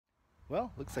Well,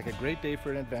 looks like a great day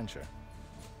for an adventure.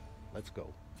 Let's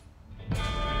go.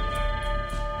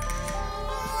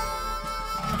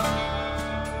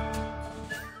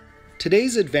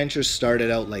 Today's adventure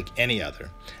started out like any other,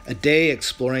 a day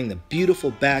exploring the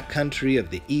beautiful backcountry of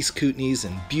the East Kootenays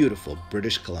in beautiful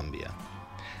British Columbia.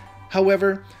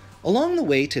 However, along the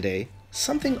way today,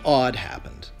 something odd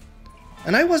happened.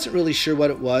 And I wasn't really sure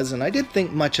what it was, and I didn't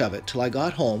think much of it till I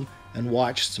got home and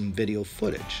watched some video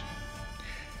footage.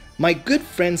 My good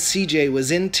friend CJ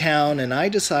was in town, and I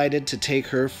decided to take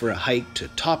her for a hike to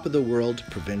Top of the World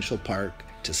Provincial Park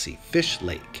to see Fish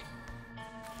Lake.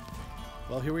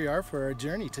 Well, here we are for our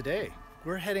journey today.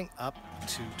 We're heading up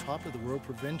to Top of the World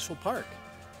Provincial Park.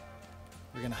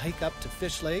 We're going to hike up to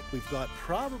Fish Lake. We've got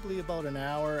probably about an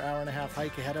hour and a half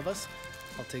hike ahead of us.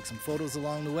 I'll take some photos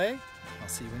along the way. I'll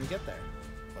see you when we get there.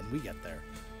 When we get there.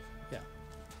 Yeah.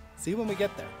 See you when we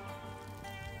get there.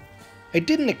 I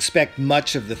didn't expect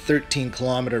much of the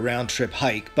 13-kilometer round-trip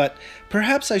hike, but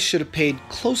perhaps I should have paid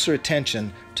closer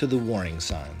attention to the warning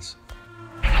signs.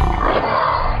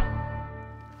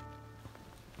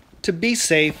 To be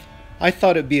safe, I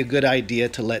thought it'd be a good idea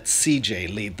to let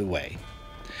CJ lead the way.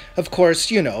 Of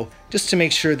course, you know, just to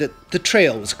make sure that the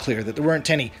trail was clear, that there weren't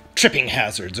any tripping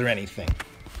hazards or anything.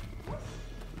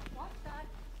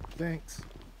 Thanks.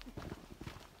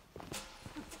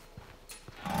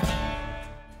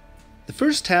 The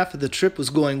first half of the trip was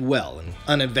going well and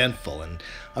uneventful, and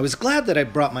I was glad that I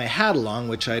brought my hat along,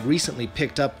 which I had recently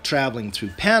picked up traveling through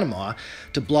Panama,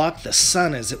 to block the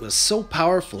sun as it was so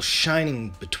powerful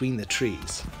shining between the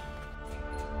trees.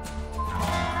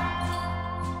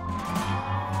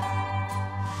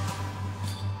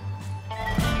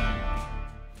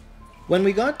 When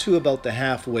we got to about the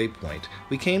halfway point,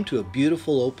 we came to a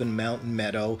beautiful open mountain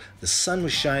meadow. The sun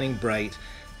was shining bright,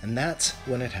 and that's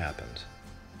when it happened.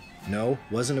 No,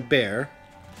 wasn't a bear.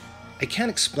 I can't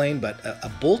explain, but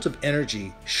a bolt of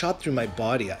energy shot through my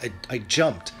body. I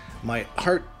jumped. My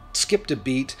heart skipped a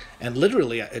beat, and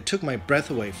literally it took my breath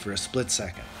away for a split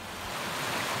second.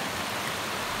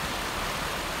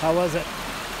 How was it?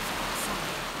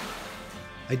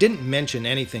 I didn't mention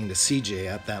anything to CJ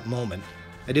at that moment.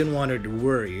 I didn't want her to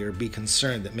worry or be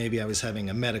concerned that maybe I was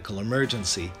having a medical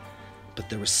emergency, but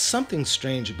there was something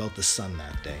strange about the sun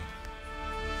that day.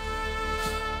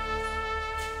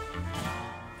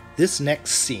 This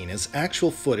next scene is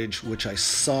actual footage which I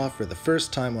saw for the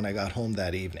first time when I got home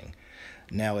that evening.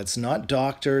 Now, it's not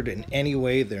doctored in any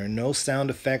way, there are no sound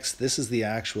effects, this is the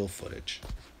actual footage.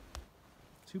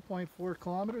 2.4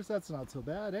 kilometers, that's not so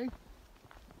bad, eh?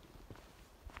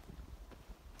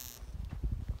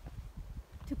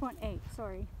 2.8,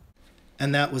 sorry.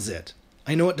 And that was it.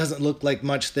 I know it doesn't look like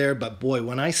much there, but boy,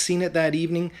 when I seen it that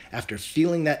evening, after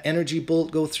feeling that energy bolt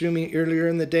go through me earlier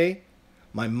in the day,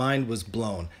 my mind was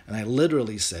blown, and I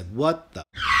literally said, what the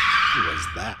was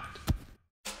that?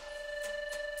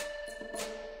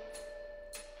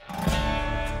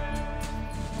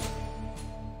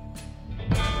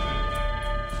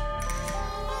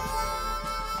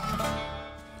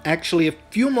 Actually, a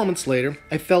few moments later,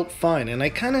 I felt fine, and I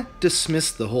kind of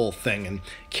dismissed the whole thing and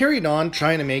carried on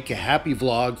trying to make a happy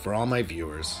vlog for all my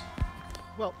viewers.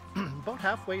 Well, about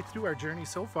halfway through our journey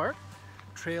so far.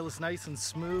 Trail is nice and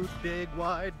smooth, big,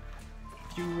 wide.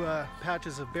 A few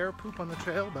patches of bear poop on the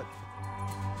trail, but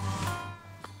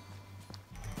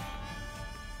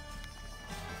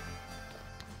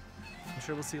I'm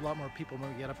sure we'll see a lot more people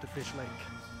when we get up to Fish Lake.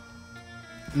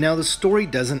 Now the story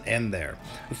doesn't end there.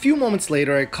 A few moments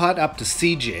later I caught up to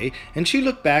CJ and she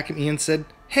looked back at me and said,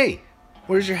 "Hey,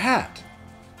 where's your hat?"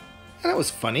 And that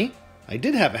was funny. I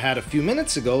did have a hat a few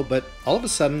minutes ago, but all of a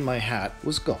sudden my hat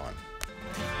was gone.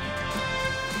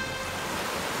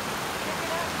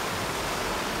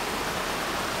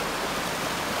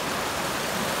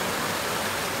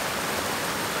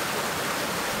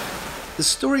 The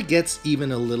story gets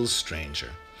even a little stranger.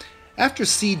 After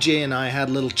CJ and I had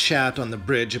a little chat on the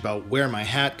bridge about where my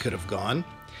hat could have gone,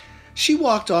 she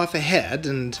walked off ahead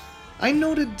and I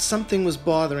noted something was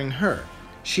bothering her.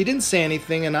 She didn't say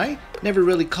anything and I never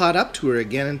really caught up to her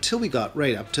again until we got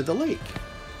right up to the lake.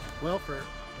 Well, for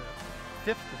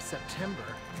the 5th of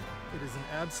September, it is an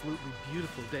absolutely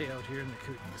beautiful day out here in the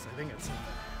Kootenays. I think it's in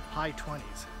the high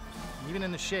 20s. Even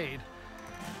in the shade,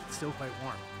 it's still quite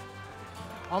warm.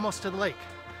 Almost to the lake.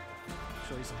 I'll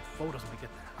show you some photos when we get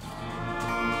there.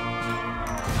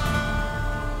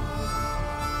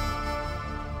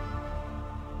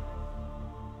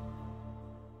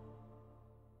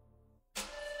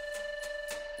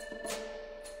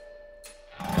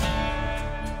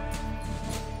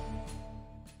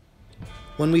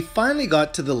 When we finally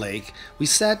got to the lake, we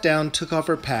sat down, took off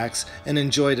our packs, and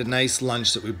enjoyed a nice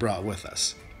lunch that we brought with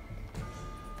us.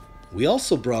 We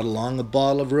also brought along a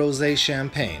bottle of rosé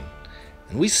champagne,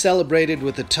 and we celebrated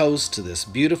with a toast to this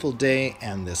beautiful day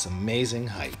and this amazing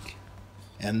hike.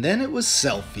 And then it was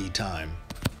selfie time.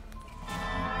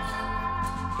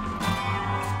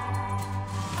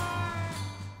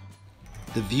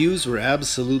 The views were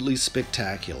absolutely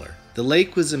spectacular. The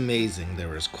lake was amazing. There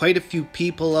was quite a few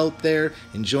people out there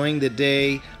enjoying the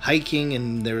day, hiking,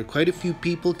 and there were quite a few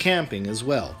people camping as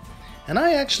well. And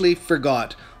I actually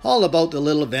forgot all about the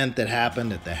little event that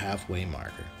happened at the halfway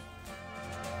marker.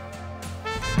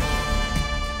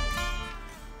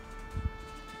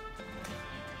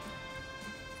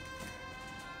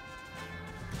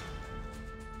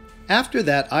 After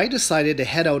that, I decided to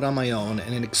head out on my own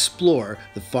and explore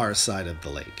the far side of the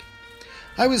lake.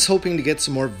 I was hoping to get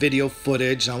some more video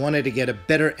footage. I wanted to get a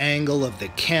better angle of the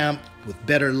camp with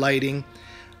better lighting.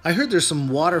 I heard there's some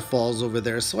waterfalls over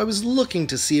there, so I was looking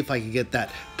to see if I could get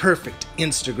that perfect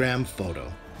Instagram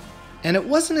photo. And it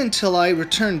wasn't until I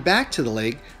returned back to the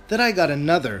lake that I got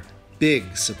another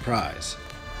big surprise.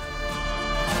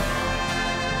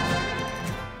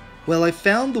 Well, I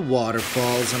found the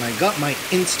waterfalls and I got my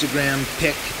Instagram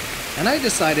pic, and I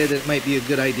decided it might be a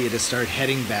good idea to start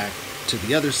heading back to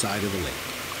the other side of the lake.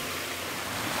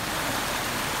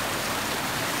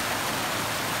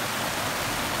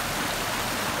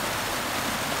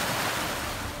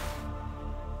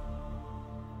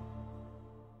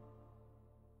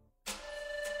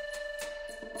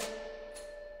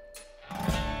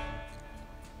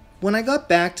 When I got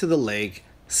back to the lake,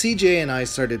 CJ and I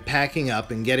started packing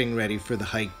up and getting ready for the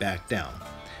hike back down.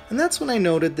 And that's when I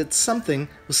noted that something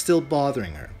was still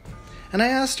bothering her. And I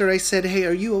asked her, I said, "Hey,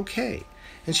 are you okay?"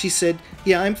 And she said,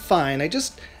 "Yeah, I'm fine. I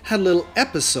just had a little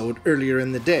episode earlier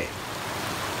in the day."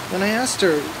 When I asked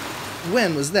her,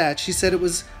 when was that, she said it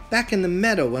was back in the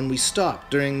meadow when we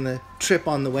stopped during the trip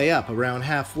on the way up around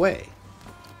halfway.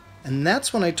 And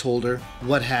that's when I told her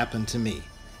what happened to me,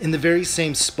 in the very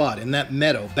same spot, in that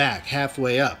meadow back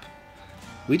halfway up.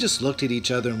 We just looked at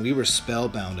each other and we were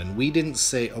spellbound, and we didn't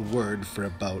say a word for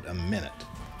about a minute.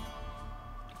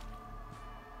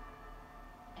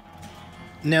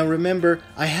 Now remember,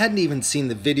 I hadn't even seen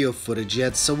the video footage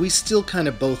yet, so we still kind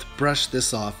of both brushed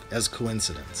this off as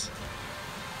coincidence.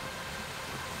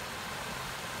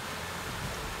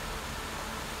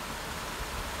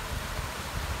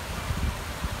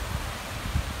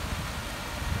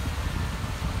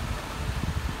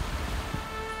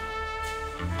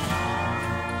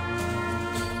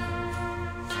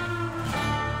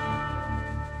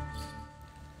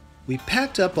 We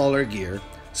packed up all our gear,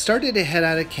 started to head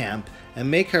out of camp, and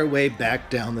make our way back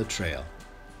down the trail.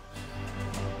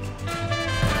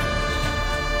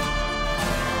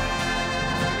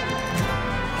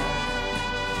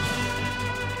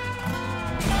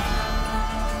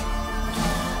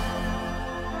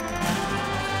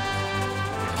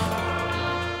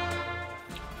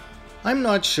 I'm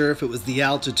not sure if it was the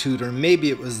altitude or maybe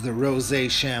it was the rosé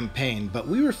champagne, but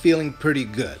we were feeling pretty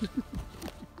good.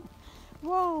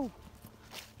 Whoa!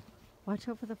 Watch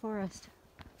out for the forest.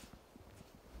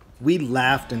 We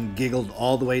laughed and giggled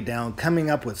all the way down, coming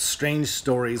up with strange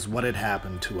stories what had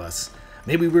happened to us.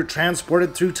 Maybe we were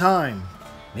transported through time.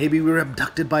 Maybe we were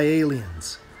abducted by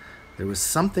aliens. There was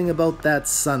something about that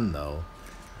sun, though.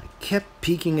 It kept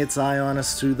peeking its eye on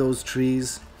us through those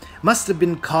trees. Must have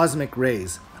been cosmic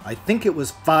rays. I think it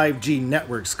was 5G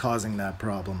networks causing that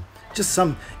problem. Just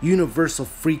some universal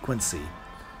frequency.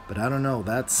 But I don't know,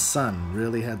 that sun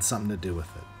really had something to do with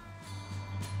it.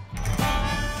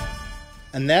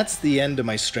 And that's the end of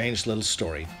my strange little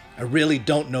story. I really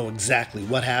don't know exactly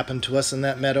what happened to us in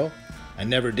that meadow. I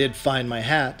never did find my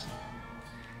hat.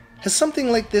 Has something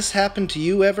like this happened to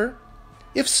you ever?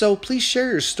 If so, please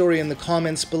share your story in the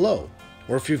comments below.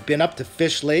 Or if you've been up to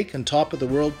Fish Lake and Top of the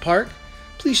World Park,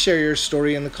 please share your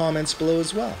story in the comments below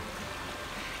as well.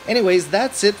 Anyways,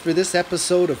 that's it for this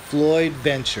episode of Floyd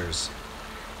Ventures.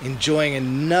 Enjoying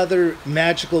another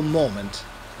magical moment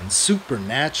in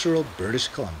supernatural British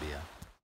Columbia.